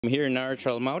I'm here in Nara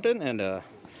Trail Mountain, and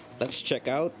let's check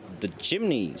out the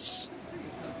Jimneys.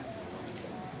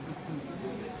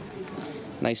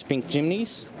 Nice pink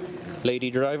Jimneys, lady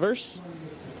drivers.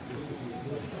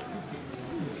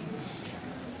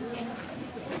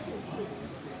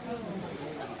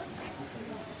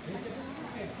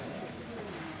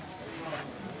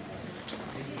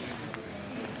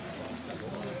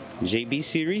 JB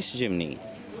Series Jimny.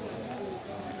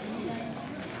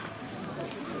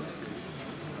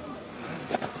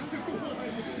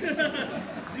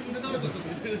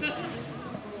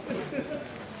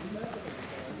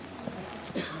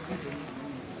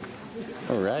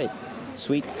 Alright,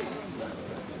 sweet.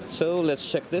 So let's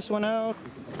check this one out.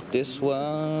 This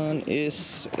one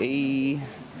is a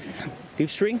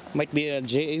leaf string, might be a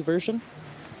JA version.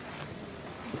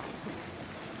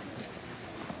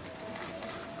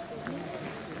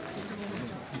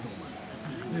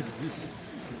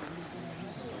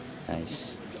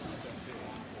 Nice.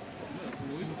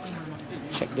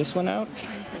 Check this one out.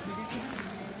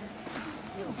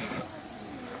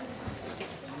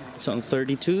 It's on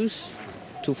 32s,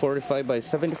 245 by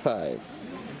 75.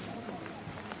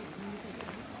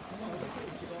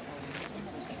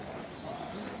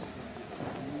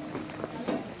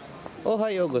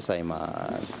 Ohayo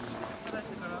gozaimasu.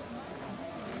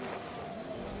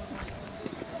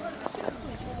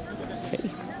 Okay,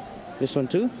 this one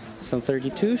too. Some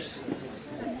 32s.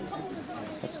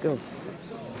 Let's go.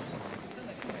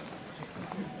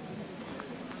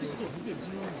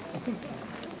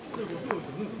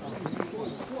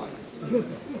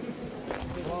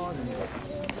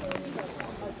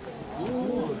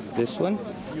 This one,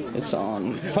 it's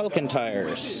on Falken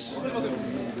tires.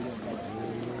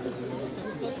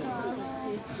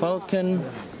 Falken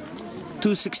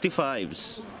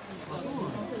 265s.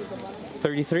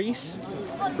 33s,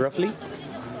 roughly.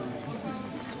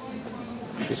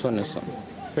 This one is on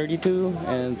 32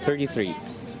 and 33.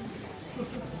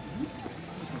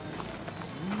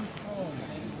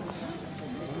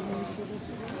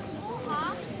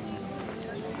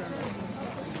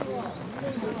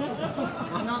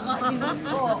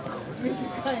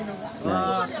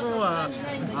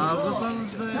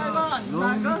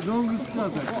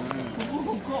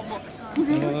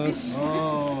 Nice.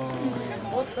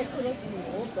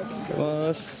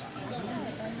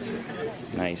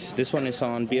 Nice. This one is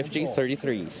on BFG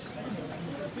 33s.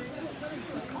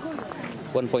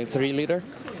 1.3 liter.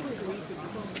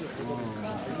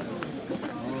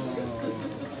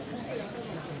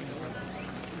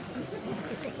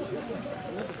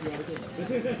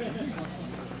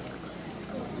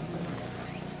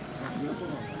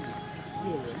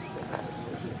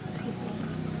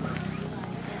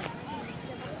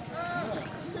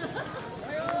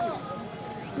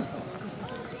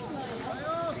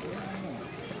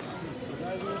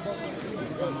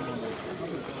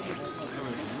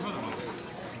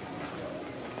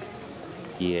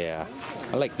 Yeah,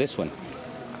 I like this one.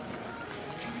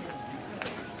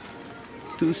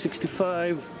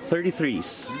 265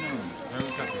 33s.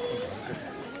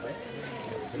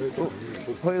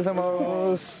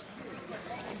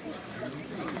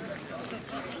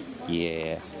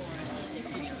 Yeah.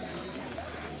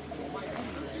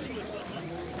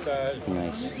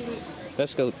 Nice.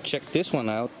 Let's go check this one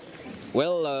out.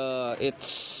 Well,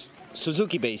 it's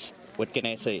Suzuki based. What can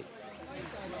I say?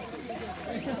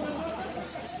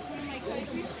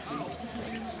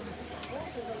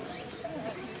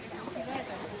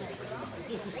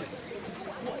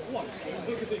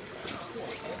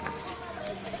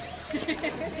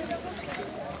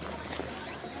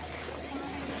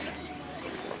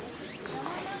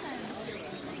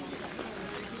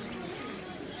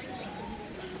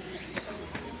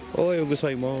 Ohayo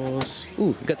gozaimasu.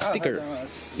 Ooh, got sticker.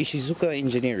 Ishizuka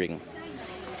Engineering.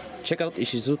 Check out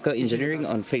Ishizuka Engineering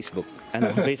on Facebook.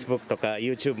 Facebook to ka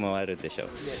YouTube mo aru desho.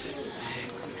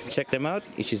 Check them out,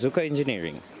 Ishizuka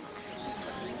Engineering.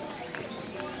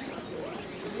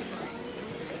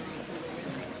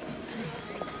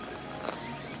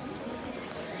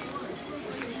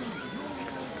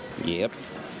 Yep.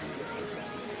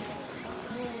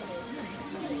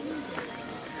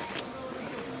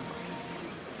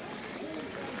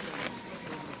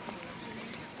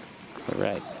 All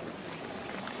right.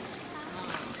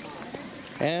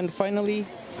 And finally,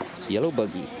 yellow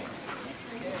buggy.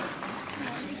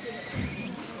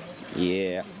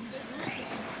 Yeah.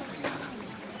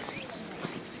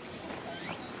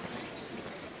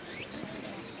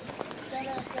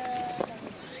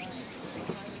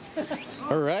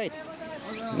 All right.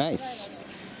 Nice.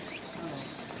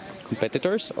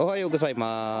 Competitors, ohayo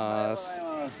gozaimasu.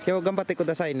 Kyo ganbatte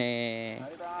kudasai ne.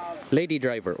 Lady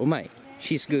driver, umai.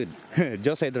 She's good.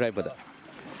 女性ドライバーだ。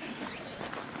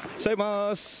さい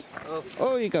ます。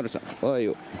おい、カルさん。おは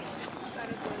よう。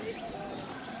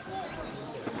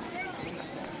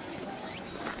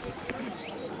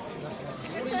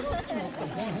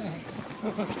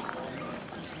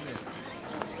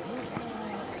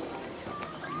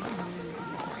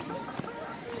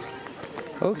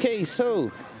Okay,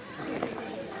 so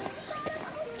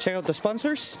check out the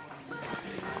sponsors.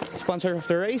 Sponsor of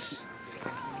the race.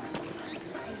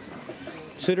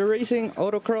 Suda Racing,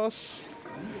 Autocross,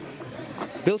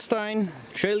 Bilstein,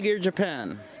 Trail Gear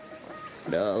Japan.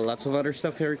 Lots of other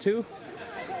stuff here too.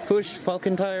 Fuchs,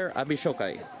 Falken Tire, Abi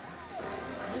Shokai.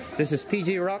 This is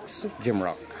Jimrock's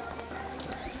Jimrock.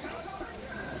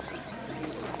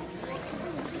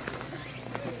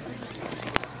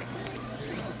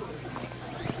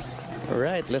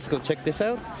 Alright, let's go check this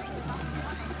out.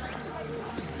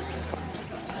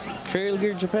 Trail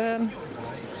Gear Japan.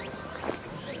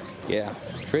 Yeah,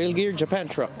 Trail Gear Japan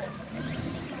truck.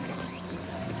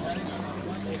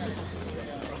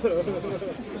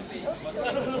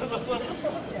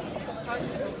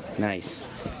 Nice.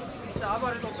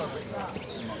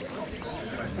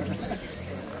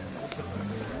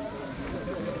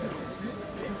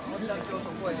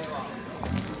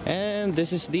 And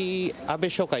this is the Abe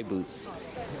Shokai booth.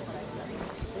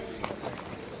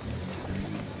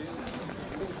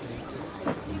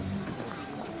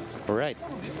 Alright,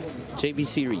 JB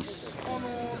series.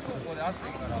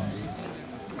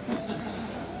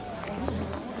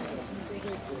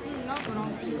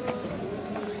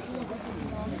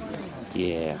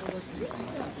 Yeah.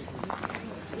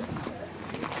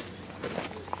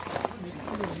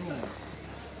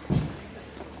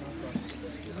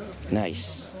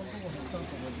 Nice.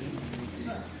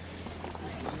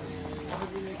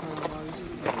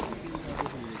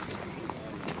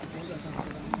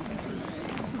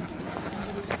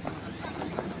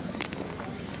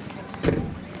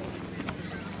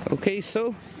 Okay,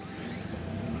 so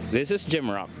this is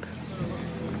Jimrock.